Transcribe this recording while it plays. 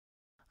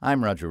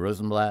I'm Roger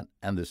Rosenblatt,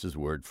 and this is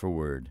Word for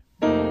Word.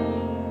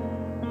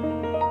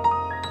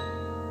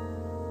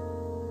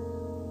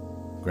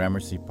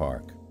 Gramercy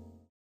Park.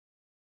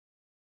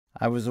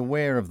 I was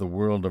aware of the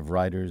world of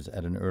writers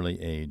at an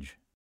early age,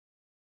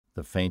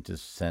 the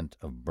faintest scent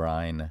of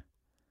brine,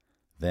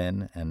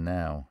 then and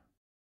now.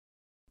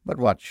 But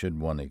what should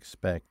one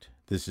expect?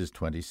 This is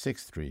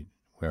 26th Street,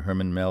 where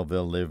Herman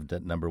Melville lived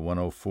at number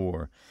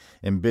 104,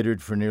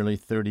 embittered for nearly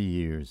 30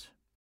 years.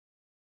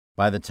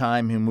 By the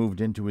time he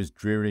moved into his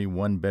dreary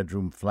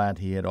one-bedroom flat,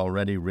 he had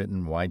already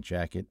written White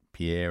Jacket,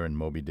 Pierre, and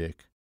Moby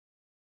Dick.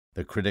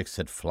 The critics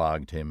had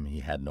flogged him.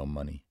 He had no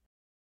money.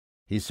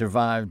 He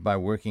survived by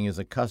working as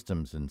a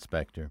customs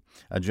inspector,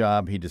 a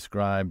job he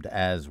described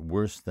as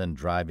worse than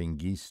driving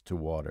geese to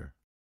water.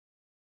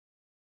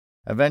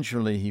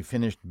 Eventually, he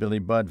finished Billy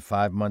Budd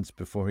 5 months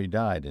before he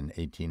died in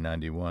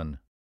 1891.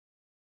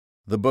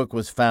 The book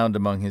was found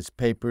among his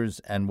papers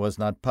and was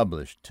not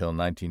published till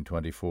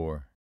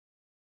 1924.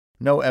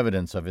 No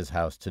evidence of his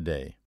house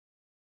today.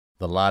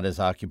 The lot is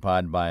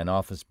occupied by an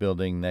office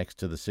building next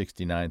to the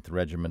 69th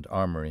Regiment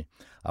Armory,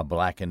 a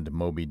blackened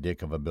Moby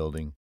Dick of a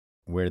building,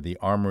 where the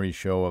Armory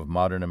Show of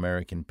Modern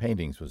American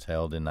Paintings was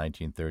held in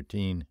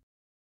 1913,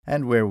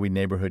 and where we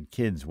neighborhood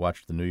kids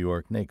watched the New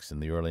York Knicks in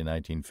the early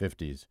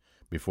 1950s,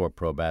 before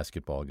pro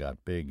basketball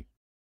got big.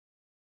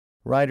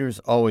 Writers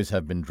always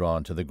have been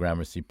drawn to the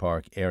Gramercy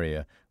Park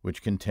area,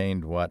 which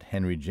contained what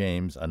Henry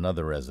James,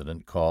 another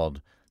resident,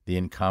 called the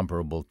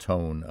incomparable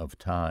tone of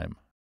time.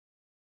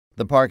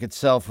 The park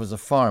itself was a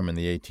farm in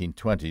the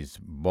 1820s,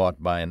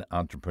 bought by an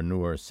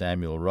entrepreneur,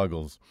 Samuel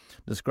Ruggles,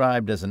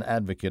 described as an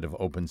advocate of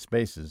open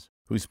spaces,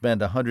 who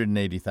spent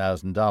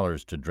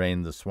 $180,000 to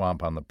drain the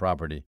swamp on the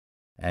property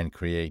and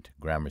create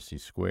Gramercy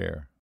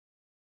Square.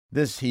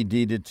 This he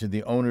deeded to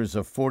the owners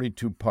of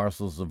 42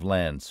 parcels of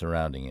land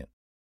surrounding it.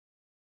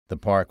 The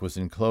park was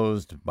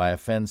enclosed by a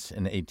fence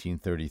in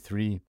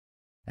 1833,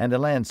 and a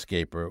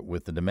landscaper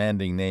with the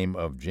demanding name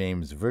of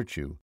James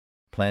Virtue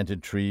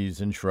planted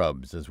trees and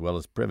shrubs as well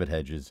as privet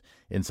hedges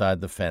inside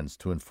the fence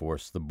to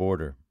enforce the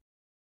border.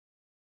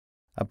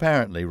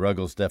 Apparently,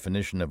 Ruggles'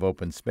 definition of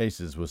open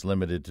spaces was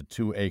limited to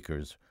 2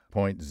 acres,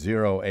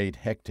 0.08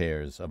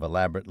 hectares of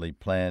elaborately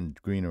planned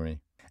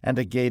greenery, and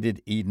a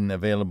gated Eden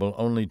available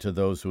only to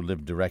those who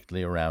lived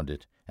directly around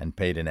it and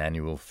paid an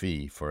annual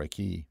fee for a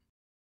key.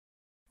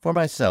 For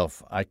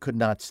myself, I could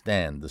not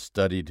stand the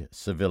studied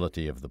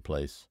civility of the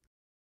place.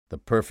 The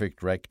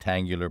perfect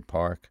rectangular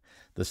park,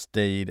 the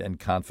staid and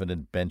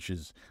confident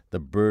benches, the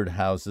bird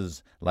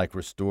houses like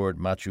restored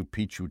Machu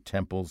Picchu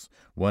temples,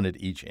 one at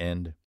each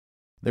end,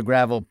 the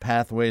gravel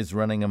pathways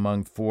running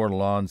among 4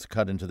 lawns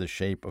cut into the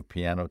shape of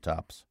piano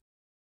tops.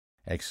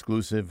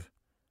 Exclusive,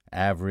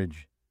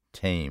 average,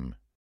 tame.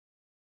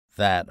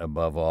 That,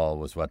 above all,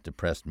 was what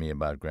depressed me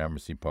about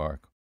Gramercy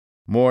Park.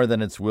 More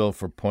than its will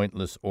for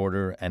pointless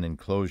order and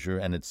enclosure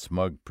and its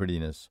smug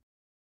prettiness.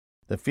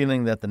 The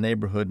feeling that the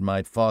neighborhood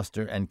might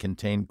foster and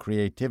contain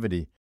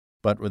creativity,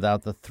 but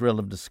without the thrill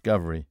of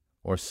discovery,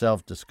 or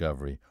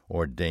self-discovery,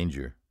 or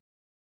danger.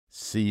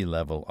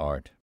 Sea-level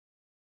art.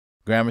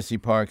 Gramercy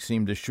Park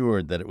seemed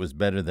assured that it was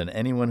better than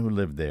anyone who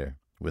lived there,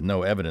 with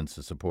no evidence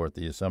to support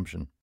the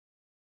assumption.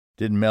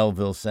 Did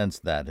Melville sense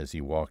that as he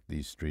walked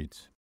these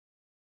streets?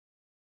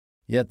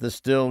 Yet the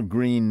still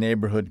green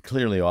neighborhood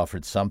clearly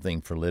offered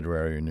something for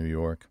literary New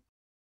York.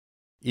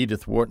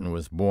 Edith Wharton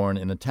was born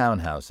in a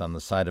townhouse on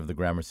the site of the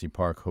Gramercy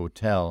Park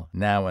Hotel,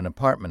 now an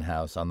apartment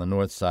house on the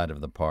north side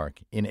of the park,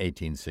 in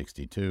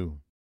 1862.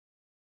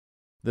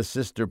 The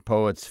sister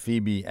poets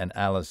Phoebe and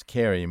Alice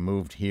Carey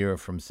moved here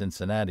from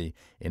Cincinnati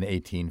in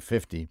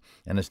 1850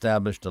 and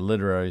established a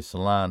literary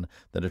salon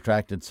that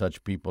attracted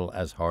such people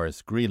as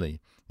Horace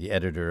Greeley, the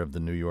editor of the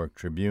New York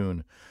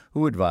Tribune,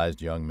 who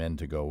advised young men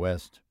to go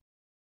west.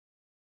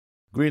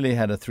 Greeley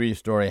had a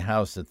 3-story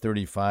house at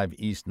 35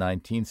 East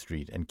 19th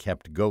Street and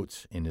kept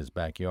goats in his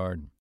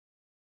backyard.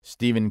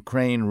 Stephen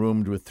Crane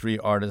roomed with 3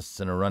 artists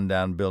in a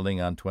rundown building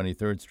on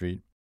 23rd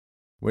Street,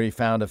 where he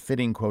found a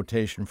fitting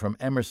quotation from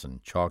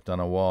Emerson chalked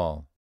on a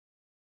wall.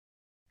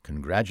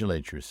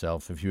 "Congratulate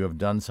yourself if you have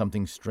done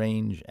something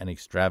strange and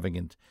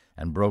extravagant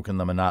and broken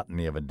the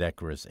monotony of a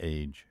decorous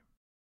age."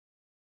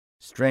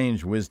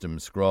 Strange wisdom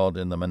scrawled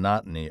in the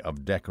monotony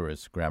of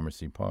decorous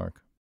Gramercy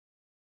Park.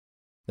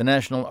 The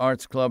National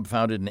Arts Club,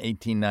 founded in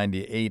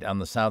 1898 on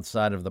the south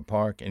side of the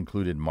park,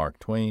 included Mark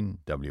Twain,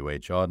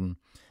 W.H. Auden,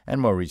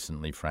 and more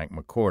recently Frank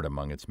McCourt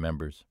among its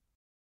members.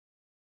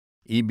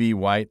 E.B.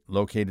 White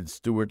located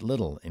Stuart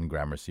Little in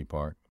Gramercy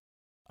Park.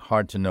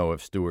 Hard to know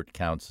if Stuart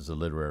counts as a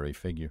literary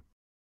figure.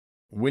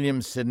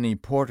 William Sidney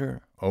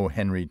Porter, O.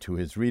 Henry to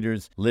his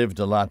readers, lived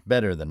a lot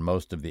better than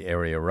most of the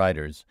area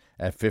writers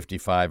at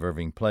 55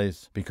 Irving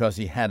Place because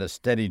he had a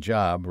steady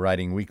job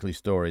writing weekly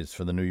stories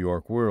for the New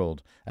York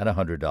World at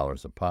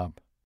 $100 a pop.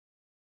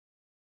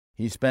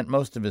 He spent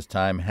most of his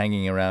time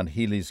hanging around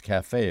Healy's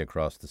Cafe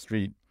across the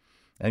street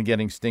and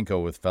getting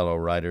stinko with fellow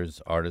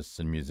writers, artists,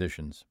 and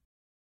musicians.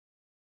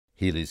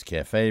 Healy's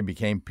Cafe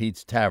became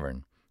Pete's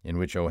Tavern, in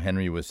which O.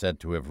 Henry was said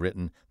to have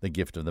written The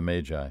Gift of the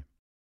Magi.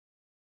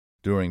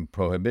 During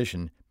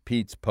Prohibition,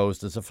 Pete's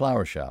posed as a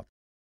flower shop.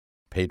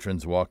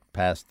 Patrons walked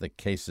past the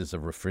cases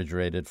of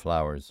refrigerated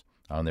flowers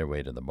on their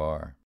way to the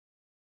bar.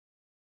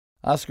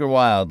 Oscar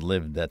Wilde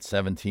lived at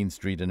 17th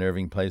Street and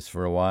Irving Place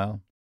for a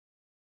while.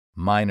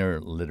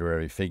 Minor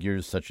literary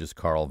figures such as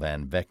Carl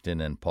Van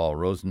Vechten and Paul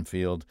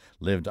Rosenfield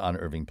lived on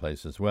Irving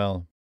Place as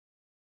well.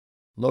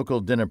 Local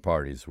dinner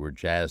parties were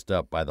jazzed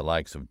up by the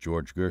likes of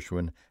George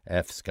Gershwin,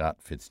 F. Scott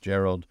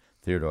Fitzgerald,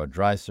 Theodore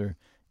Dreiser,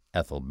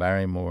 Ethel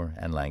Barrymore,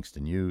 and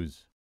Langston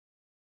Hughes.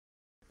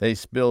 They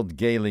spilled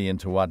gaily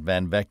into what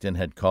Van Vechten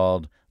had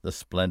called the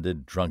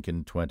splendid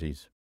drunken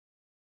 20s.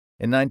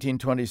 In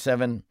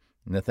 1927,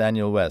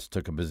 Nathaniel West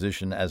took a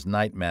position as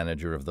night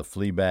manager of the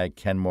Fleabag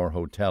Kenmore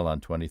Hotel on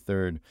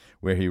 23rd,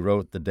 where he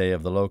wrote The Day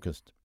of the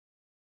Locust,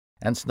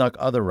 and snuck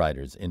other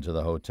writers into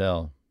the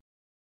hotel.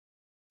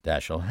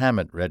 Dashiell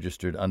Hammett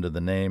registered under the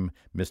name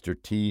Mr.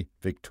 T.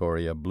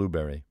 Victoria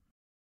Blueberry.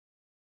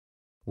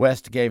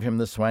 West gave him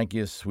the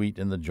swankiest suite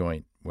in the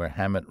joint, where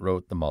Hammett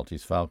wrote The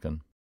Maltese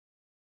Falcon,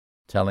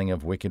 telling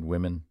of wicked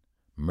women,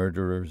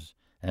 murderers,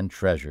 and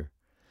treasure,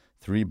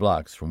 3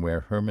 blocks from where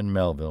Herman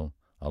Melville,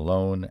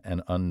 alone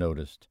and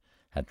unnoticed,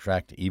 had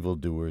tracked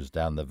evildoers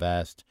down the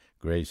vast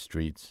gray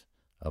streets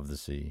of the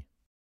sea.